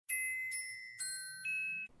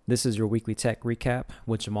This is your weekly tech recap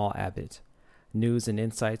with Jamal Abbott. News and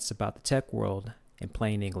insights about the tech world in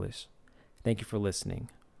plain English. Thank you for listening.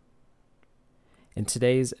 In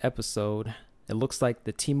today's episode, it looks like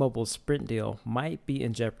the T-Mobile Sprint deal might be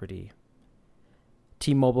in jeopardy.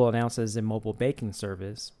 T-Mobile announces a mobile banking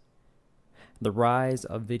service, the rise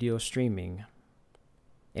of video streaming,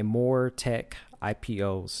 and more tech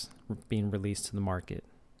IPOs being released to the market.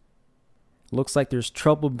 Looks like there's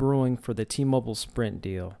trouble brewing for the T-Mobile Sprint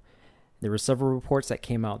deal. There were several reports that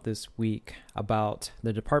came out this week about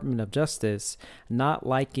the Department of Justice not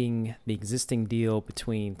liking the existing deal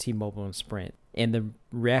between T-Mobile and Sprint. And the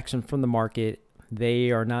reaction from the market,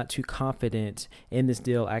 they are not too confident in this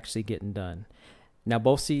deal actually getting done. Now,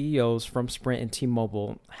 both CEOs from Sprint and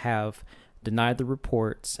T-Mobile have denied the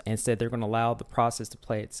reports and said they're going to allow the process to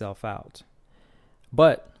play itself out.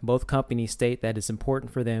 But both companies state that it's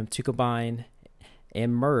important for them to combine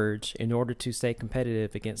and merge in order to stay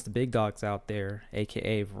competitive against the big dogs out there,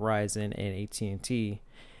 aka Verizon and AT&T,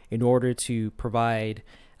 in order to provide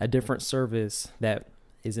a different service that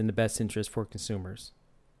is in the best interest for consumers.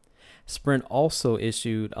 Sprint also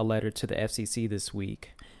issued a letter to the FCC this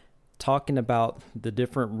week talking about the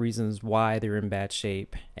different reasons why they're in bad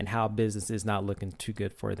shape and how business is not looking too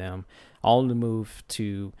good for them, all in the move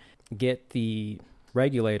to get the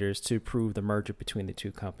regulators to approve the merger between the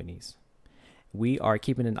two companies. We are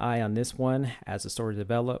keeping an eye on this one as the story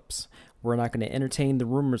develops. We're not going to entertain the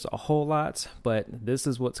rumors a whole lot, but this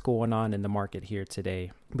is what's going on in the market here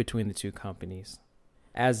today between the two companies.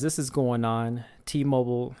 As this is going on,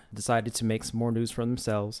 T-Mobile decided to make some more news for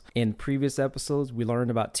themselves. In previous episodes, we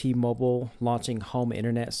learned about T-Mobile launching home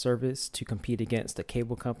internet service to compete against the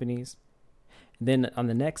cable companies. Then on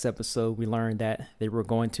the next episode, we learned that they were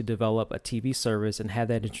going to develop a TV service and have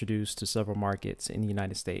that introduced to several markets in the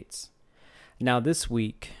United States. Now this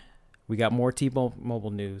week, we got more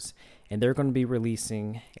T-Mobile news, and they're going to be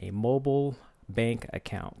releasing a mobile bank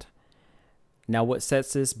account. Now what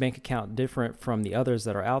sets this bank account different from the others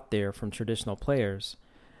that are out there from traditional players,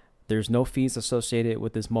 there's no fees associated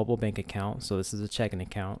with this mobile bank account, so this is a checking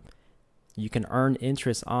account. You can earn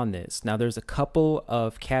interest on this. Now, there's a couple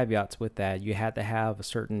of caveats with that. You have to have a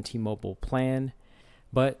certain T-Mobile plan,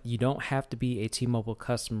 but you don't have to be a T-Mobile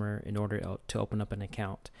customer in order to open up an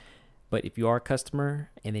account. But if you are a customer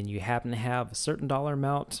and then you happen to have a certain dollar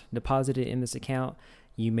amount deposited in this account,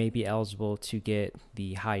 you may be eligible to get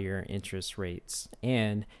the higher interest rates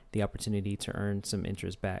and the opportunity to earn some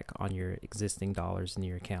interest back on your existing dollars in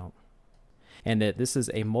your account. And that this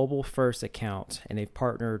is a mobile first account, and they've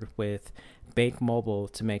partnered with Bank Mobile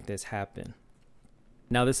to make this happen.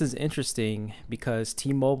 Now this is interesting because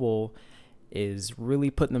T-Mobile is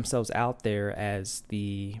really putting themselves out there as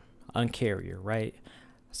the uncarrier, right?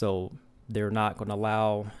 So they're not going to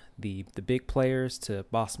allow the big players to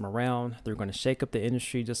boss them around. They're going to shake up the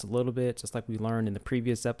industry just a little bit, just like we learned in the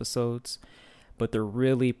previous episodes. But they're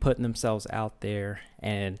really putting themselves out there,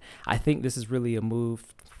 and I think this is really a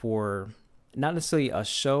move for not necessarily a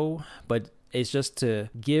show, but it's just to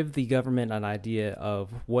give the government an idea of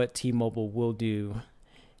what T-Mobile will do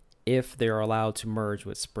if they're allowed to merge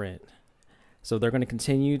with Sprint. So they're going to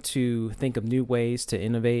continue to think of new ways to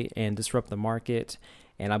innovate and disrupt the market.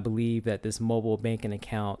 And I believe that this mobile banking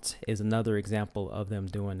account is another example of them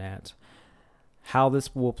doing that. How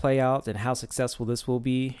this will play out and how successful this will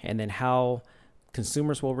be, and then how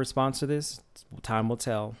consumers will respond to this, time will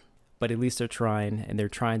tell. But at least they're trying, and they're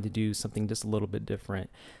trying to do something just a little bit different.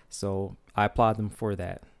 So I applaud them for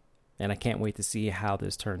that. And I can't wait to see how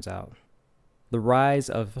this turns out. The rise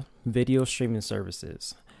of video streaming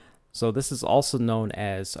services. So this is also known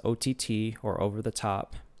as OTT, or over the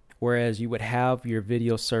top, whereas you would have your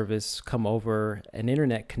video service come over an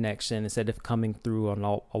internet connection instead of coming through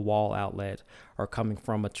a wall outlet or coming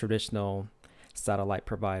from a traditional satellite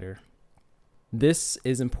provider. This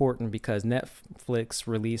is important because Netflix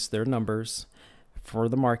released their numbers for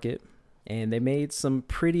the market, and they made some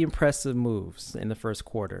pretty impressive moves in the first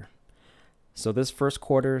quarter. So this first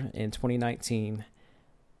quarter in 2019,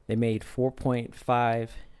 they made $4.5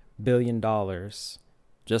 billion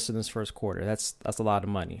just in this first quarter. That's a lot of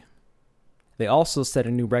money. They also set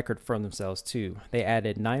a new record for themselves too. They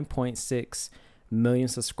added 9.6 million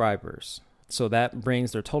subscribers. So that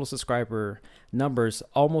brings their total subscriber numbers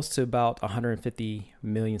almost to about 150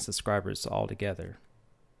 million subscribers altogether.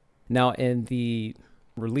 Now, in the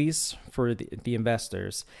release for the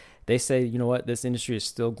investors, they say, you know what, this industry is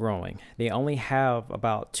still growing. They only have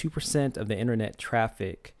about 2% of the internet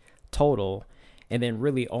traffic total, and then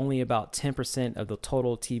really only about 10% of the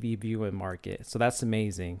total TV viewing market. So that's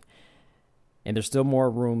amazing. And there's still more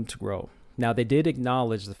room to grow. Now, they did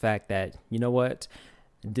acknowledge the fact that, you know what,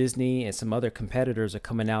 Disney and some other competitors are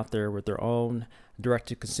coming out there with their own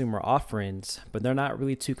direct-to-consumer offerings, but they're not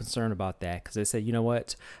really too concerned about that because they said, you know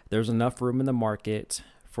what, there's enough room in the market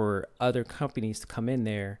for other companies to come in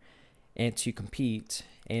there and to compete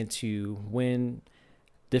and to win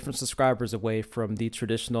different subscribers away from the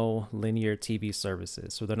traditional linear TV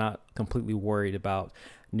services. So they're not completely worried about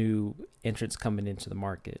new entrants coming into the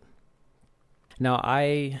market. Now,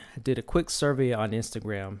 I did a quick survey on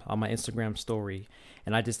Instagram, on my Instagram story,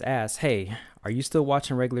 and I just asked, hey, are you still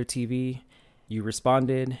watching regular TV? You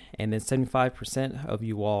responded, and then 75% of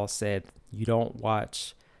you all said you don't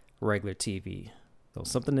watch regular TV. So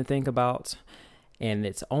something to think about, and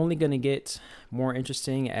it's only going to get more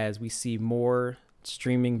interesting as we see more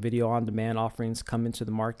streaming video on demand offerings come into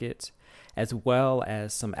the market, as well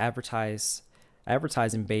as some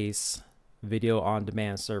advertising based video on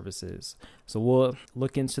demand services. So we'll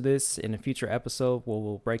look into this in a future episode where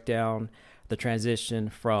we'll break down the transition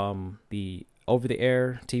from the over the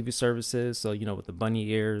air TV services. So, with the bunny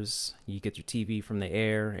ears, you get your TV from the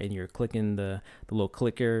air and you're clicking the little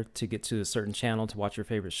clicker to get to a certain channel to watch your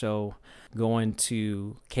favorite show, going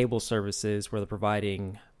to cable services where they're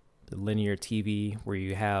providing the linear TV where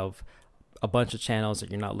you have a bunch of channels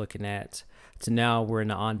that you're not looking at, to now we're in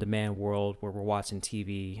the on-demand world where we're watching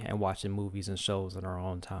TV and watching movies and shows in our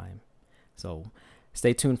own time. So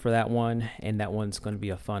stay tuned for that one, and that one's going to be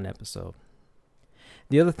a fun episode.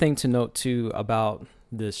 The other thing to note too about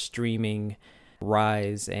the streaming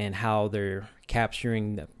rise and how they're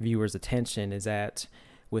capturing the viewers' attention is that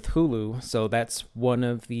with Hulu, so that's one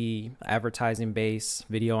of the advertising-based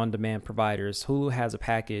video-on-demand providers. Hulu has a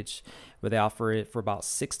package where they offer it for about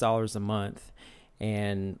 $6 a month,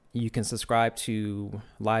 and you can subscribe to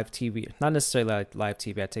live TV. Not necessarily live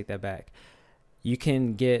TV, I take that back. You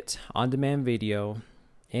can get on-demand video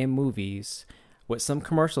and movies with some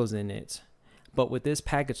commercials in it. But with this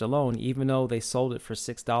package alone, even though they sold it for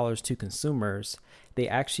 $6 to consumers, they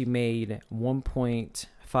actually made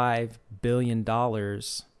 $1.5 billion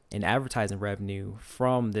in advertising revenue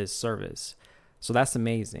from this service. So that's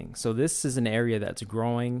amazing. So this is an area that's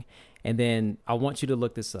growing. And then I want you to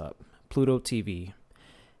look this up, Pluto TV.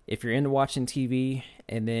 If you're into watching TV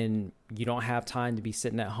and then you don't have time to be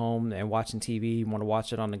sitting at home and watching TV, you want to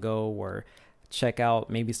watch it on the go or check out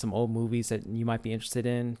maybe some old movies that you might be interested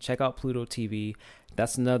in, check out Pluto TV.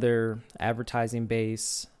 That's another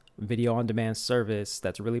advertising-based video-on-demand service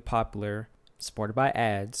that's really popular, supported by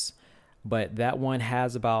ads. But that one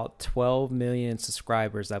has about 12 million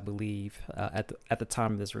subscribers, I believe, at the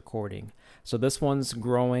time of this recording. So this one's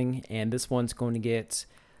growing, and this one's going to get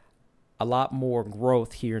a lot more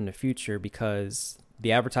growth here in the future because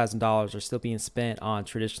the advertising dollars are still being spent on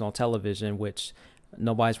traditional television, which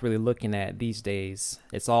nobody's really looking at these days.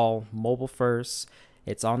 It's all mobile first.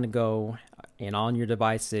 It's on the go and on your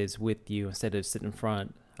devices with you instead of sitting in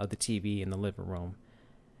front of the TV in the living room.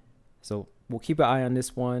 So we'll keep an eye on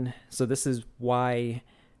this one. So this is why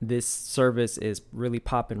this service is really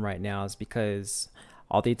popping right now, is because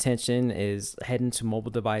all the attention is heading to mobile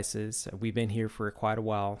devices. We've been here for quite a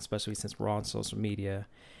while, especially since we're on social media.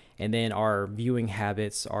 And then our viewing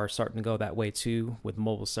habits are starting to go that way too with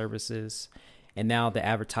mobile services. And now the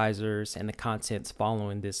advertisers and the content's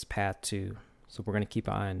following this path too. So we're going to keep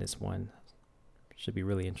an eye on this one. Should be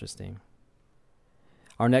really interesting.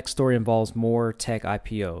 Our next story involves more tech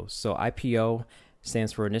IPOs. So IPO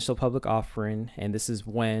stands for initial public offering, and this is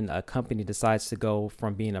when a company decides to go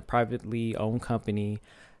from being a privately owned company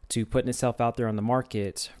to putting itself out there on the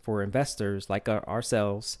market for investors like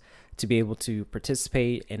ourselves to be able to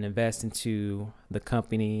participate and invest into the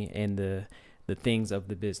company and the things of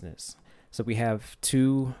the business. So we have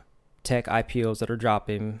two tech IPOs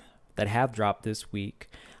that have dropped this week.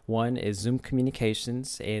 One is Zoom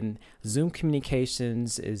Communications, and Zoom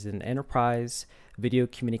Communications is an enterprise video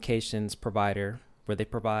communications provider where they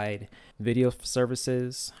provide video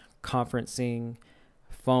services, conferencing,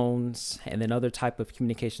 phones, and then other type of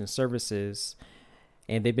communication services.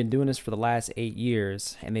 And they've been doing this for the last 8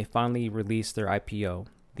 years, and they finally released their IPO.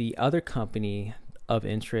 The other company of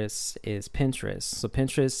interest is Pinterest. So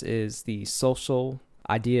Pinterest is the social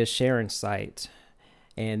idea sharing site.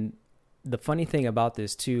 And the funny thing about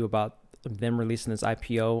this too, about them releasing this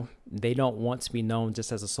IPO, they don't want to be known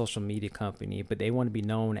just as a social media company, but they want to be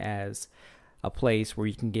known as a place where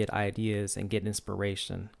you can get ideas and get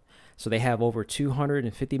inspiration. So they have over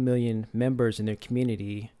 250 million members in their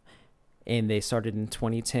community, and they started in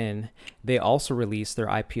 2010. They also released their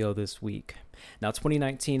IPO this week. Now,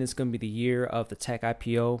 2019 is going to be the year of the tech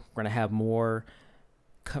IPO. We're going to have more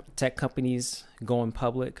tech companies going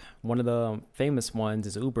public. One of the famous ones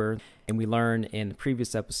is Uber. And we learned in the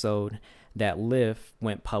previous episode that Lyft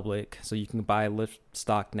went public. So you can buy Lyft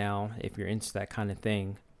stock now if you're into that kind of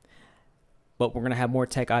thing. But we're going to have more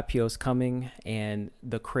tech IPOs coming. And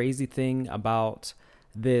the crazy thing about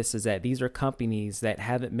this is that these are companies that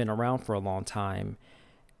haven't been around for a long time.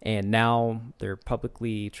 And now they're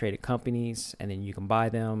publicly traded companies, and then you can buy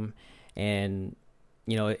them. And,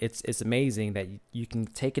 you know, it's amazing that you can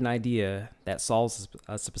take an idea that solves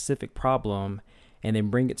a specific problem and then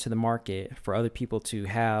bring it to the market for other people to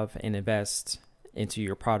have and invest into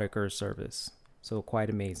your product or service. So quite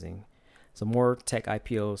amazing. So more tech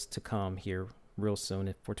IPOs to come here real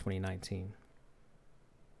soon for 2019.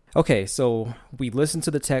 Okay, so we listened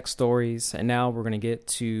to the tech stories, and now we're going to get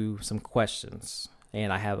to some questions,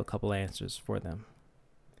 and I have a couple answers for them.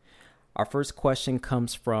 Our first question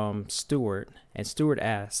comes from Stuart, and Stuart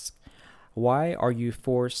asks, why are you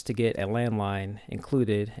forced to get a landline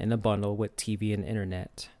included in a bundle with TV and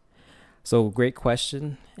internet? So great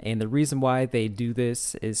question, and the reason why they do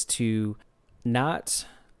this is to not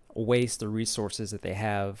waste the resources that they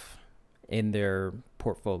have in their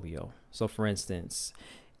portfolio. So for instance,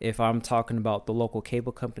 if I'm talking about the local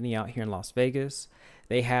cable company out here in Las Vegas,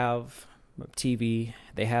 they have TV,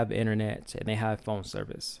 they have internet, and they have phone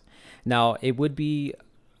service. Now, it would be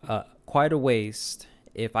quite a waste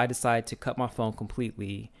if I decide to cut my phone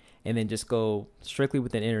completely and then just go strictly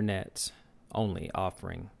with an internet only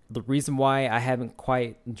offering. The reason why I haven't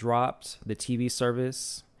quite dropped the TV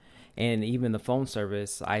service and even the phone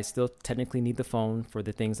service, I still technically need the phone for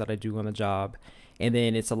the things that I do on the job. And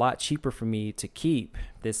then it's a lot cheaper for me to keep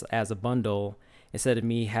this as a bundle instead of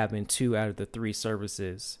me having 2 out of the 3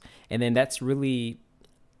 services. And then that's really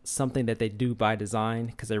something that they do by design,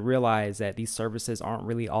 because they realize that these services aren't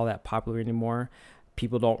really all that popular anymore.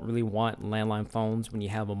 People don't really want landline phones when you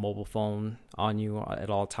have a mobile phone on you at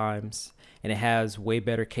all times. And it has way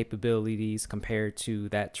better capabilities compared to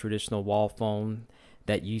that traditional wall phone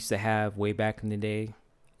that you used to have way back in the day.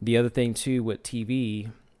 The other thing too with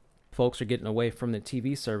TV, folks are getting away from the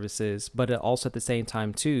TV services, but also at the same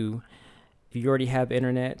time too, if you already have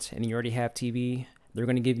internet and you already have TV, they're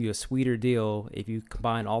going to give you a sweeter deal if you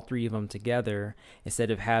combine all 3 of them together instead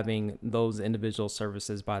of having those individual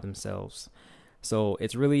services by themselves. So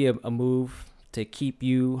it's really a move to keep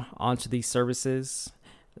you onto these services.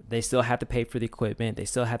 They still have to pay for the equipment. They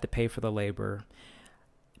still have to pay for the labor,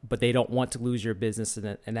 but they don't want to lose your business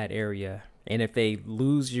in that area. And if they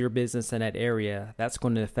lose your business in that area, that's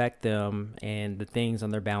going to affect them and the things on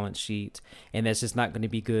their balance sheet. And that's just not going to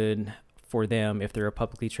be good for them if they're a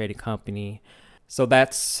publicly traded company. So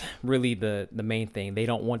that's really the main thing. They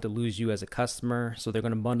don't want to lose you as a customer. So they're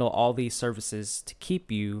going to bundle all these services to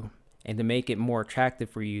keep you and to make it more attractive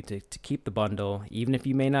for you to keep the bundle. Even if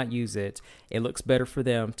you may not use it, it looks better for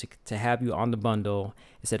them to have you on the bundle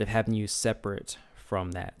instead of having you separate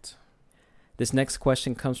from that. This next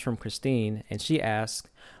question comes from Christine, and she asks,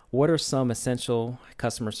 what are some essential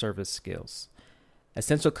customer service skills?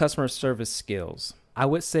 Essential customer service skills. I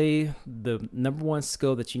would say the number one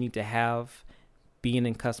skill that you need to have being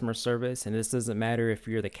in customer service, and this doesn't matter if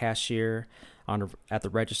you're the cashier at the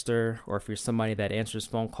register or if you're somebody that answers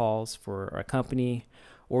phone calls for a company,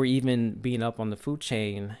 or even being up on the food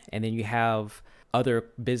chain and then you have other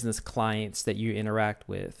business clients that you interact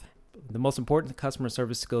with. The most important customer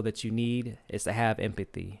service skill that you need is to have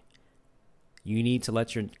empathy. You need to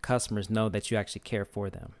let your customers know that you actually care for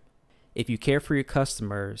them. If you care for your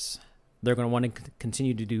customers, they're going to want to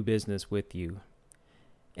continue to do business with you.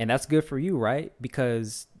 And that's good for you, right?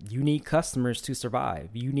 Because you need customers to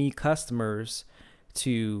survive. You need customers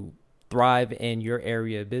to thrive in your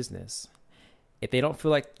area of business. If they don't feel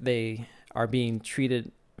like they are being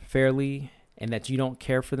treated fairly and that you don't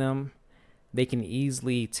care for them, they can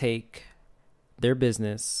easily take their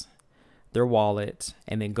business, their wallet,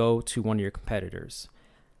 and then go to one of your competitors.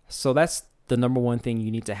 So that's the number one thing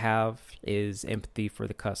you need to have is empathy for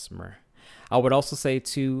the customer. I would also say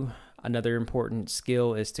too, another important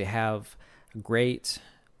skill is to have great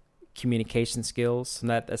communication skills. And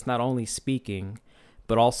that's not only speaking,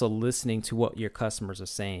 but also listening to what your customers are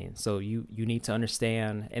saying. So you need to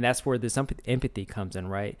understand, and that's where this empathy comes in,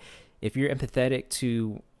 right? If you're empathetic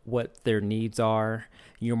to what their needs are,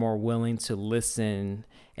 you're more willing to listen,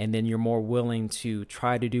 and then you're more willing to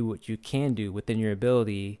try to do what you can do within your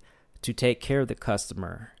ability to take care of the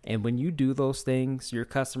customer. And when you do those things, your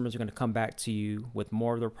customers are going to come back to you with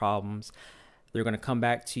more of their problems. They're going to come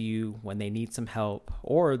back to you when they need some help,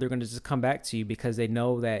 or they're going to just come back to you because they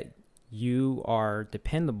know that you are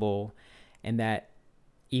dependable and that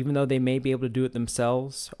even though they may be able to do it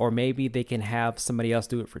themselves, or maybe they can have somebody else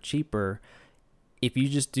do it for cheaper, if you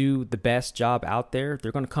just do the best job out there,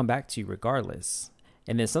 they're going to come back to you regardless.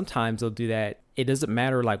 And then sometimes they'll do that. It doesn't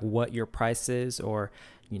matter like what your price is, or,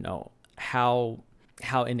 how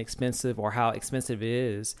inexpensive or how expensive it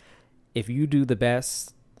is. If you do the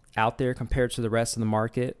best out there compared to the rest of the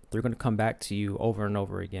market, they're going to come back to you over and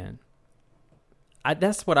over again.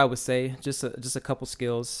 That's what I would say. Just a couple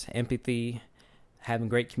skills: empathy, having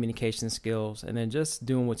great communication skills, and then just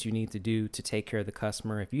doing what you need to do to take care of the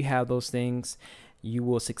customer. If you have those things, you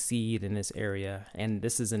will succeed in this area. And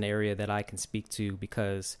this is an area that I can speak to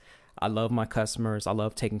because I love my customers. I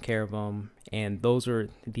love taking care of them. And those are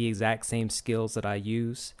the exact same skills that I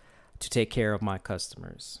use to take care of my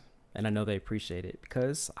customers. And I know they appreciate it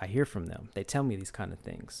because I hear from them. They tell me these kind of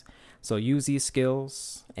things. So use these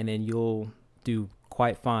skills and then you'll do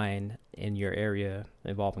quite fine in your area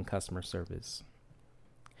involving customer service.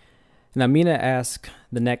 Now, Mina asked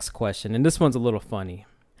the next question, and this one's a little funny.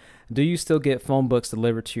 Do you still get phone books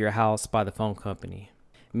delivered to your house by the phone company?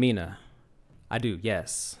 Mina: I do,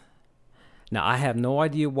 yes. Now, I have no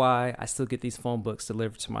idea why I still get these phone books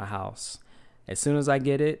delivered to my house. As soon as I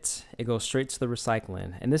get it, it goes straight to the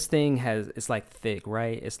recycling. And this thing it's like thick,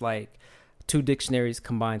 right? It's like 2 dictionaries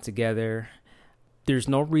combined together. There's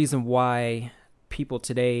no reason why people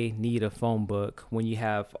today need a phone book when you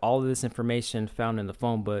have all of this information found in the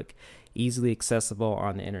phone book easily accessible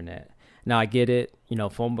on the internet. Now, I get it.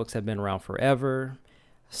 Phone books have been around forever.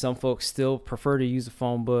 Some folks still prefer to use a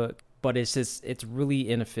phone book, but it's really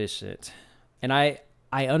inefficient. And I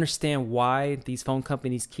understand why these phone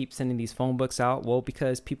companies keep sending these phone books out. Well,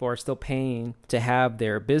 because people are still paying to have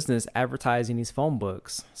their business advertising these phone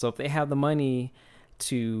books. So if they have the money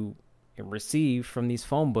to receive from these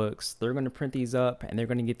phone books, they're going to print these up and they're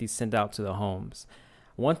going to get these sent out to the homes.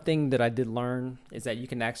 One thing that I did learn is that you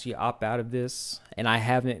can actually opt out of this, and I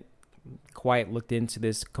haven't quite looked into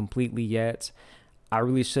this completely yet. I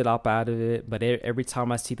really should opt out of it, but every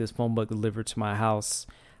time I see this phone book delivered to my house,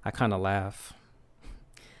 I kind of laugh.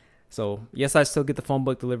 So yes, I still get the phone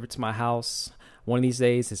book delivered to my house. One of these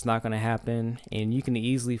days, it's not going to happen, and you can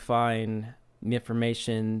easily find the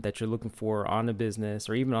information that you're looking for on the business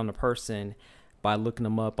or even on the person by looking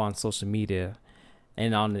them up on social media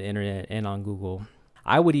and on the internet and on Google.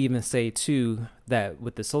 I would even say too that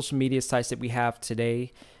with the social media sites that we have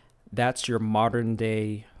today, that's your modern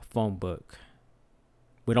day phone book.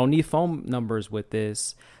 We don't need phone numbers with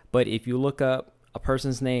this, but if you look up a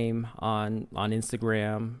person's name on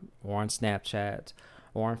Instagram or on Snapchat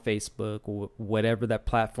or on Facebook or whatever that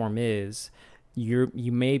platform is, you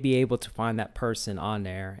may be able to find that person on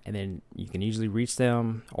there, and then you can usually reach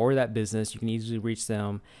them, or that business, you can easily reach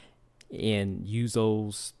them and use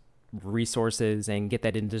those resources and get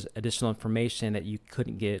that additional information that you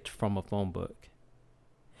couldn't get from a phone book.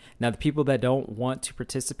 Now, the people that don't want to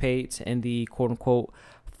participate in the quote unquote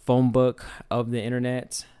phone book of the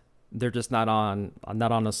internet, they're just not on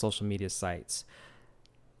the social media sites.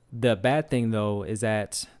 The bad thing, though, is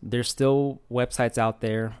that there's still websites out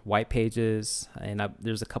there, white pages, and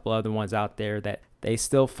there's a couple other ones out there that they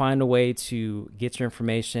still find a way to get your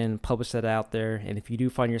information, publish that out there. And if you do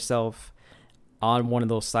find yourself on one of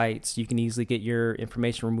those sites, you can easily get your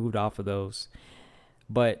information removed off of those.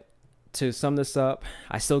 But to sum this up,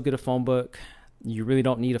 I still get a phone book. You really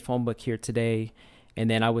don't need a phone book here today. And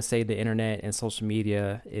then I would say the internet and social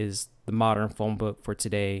media is the modern phone book for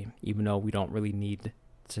today, even though we don't really need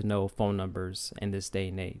to know phone numbers in this day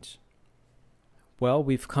and age. Well,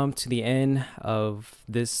 we've come to the end of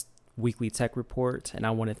this weekly tech report, and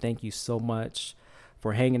I want to thank you so much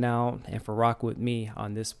for hanging out and for rocking with me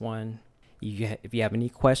on this one. If you have any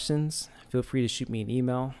questions, feel free to shoot me an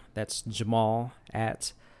email. That's Jamal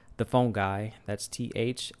at The Phone Guy. That's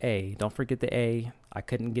THA. Don't forget the A. I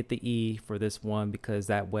couldn't get the E for this one because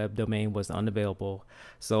that web domain was unavailable.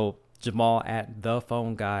 So Jamal at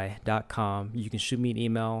thephoneguy.com. You can shoot me an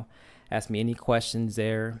email, ask me any questions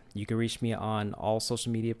there. You can reach me on all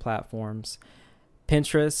social media platforms.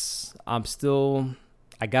 Pinterest,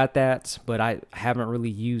 I got that, but I haven't really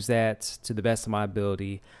used that to the best of my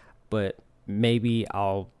ability. But maybe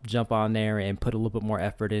I'll jump on there and put a little bit more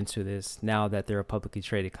effort into this now that they're a publicly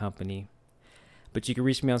traded company. But you can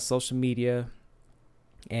reach me on social media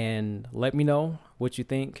and let me know what you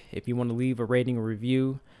think. If you want to leave a rating or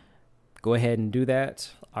review, go ahead and do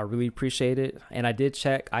that. I really appreciate it. And I did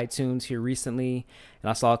check iTunes here recently, and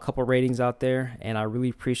I saw a couple ratings out there, and I really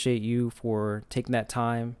appreciate you for taking that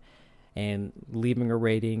time and leaving a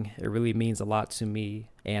rating. It really means a lot to me,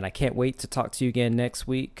 and I can't wait to talk to you again next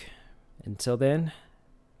week. Until then,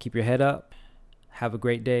 keep your head up. Have a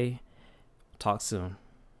great day. Talk soon.